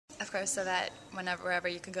Of course, so that wherever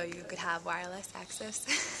you could go, you could have wireless access.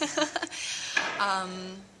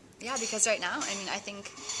 Yeah, because right now, I mean, I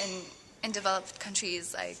think in developed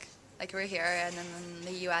countries like we're here, and then in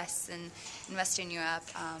the U.S. and in Western Europe,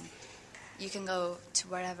 you can go to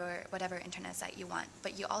whatever internet site you want,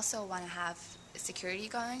 but you also want to have security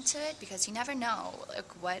going to it, because you never know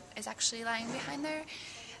what is actually lying behind there,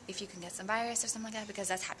 if you can get some virus or something like that, because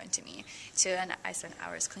that's happened to me too, and I spent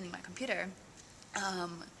hours cleaning my computer.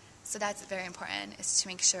 So that's very important, is to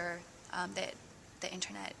make sure that the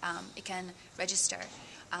internet, it can register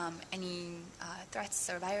any threats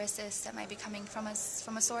or viruses that might be coming from a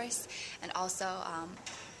source, and also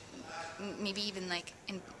maybe even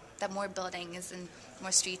that more buildings and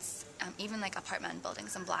more streets, even apartment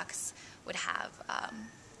buildings and blocks would have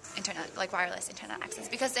internet, wireless internet access,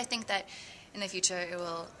 because I think that in the future it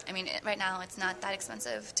will. I mean, right now it's not that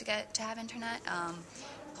expensive to have internet.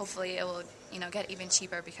 Hopefully it will, get even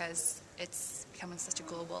cheaper, because it's becoming such a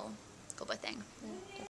global thing. Yeah.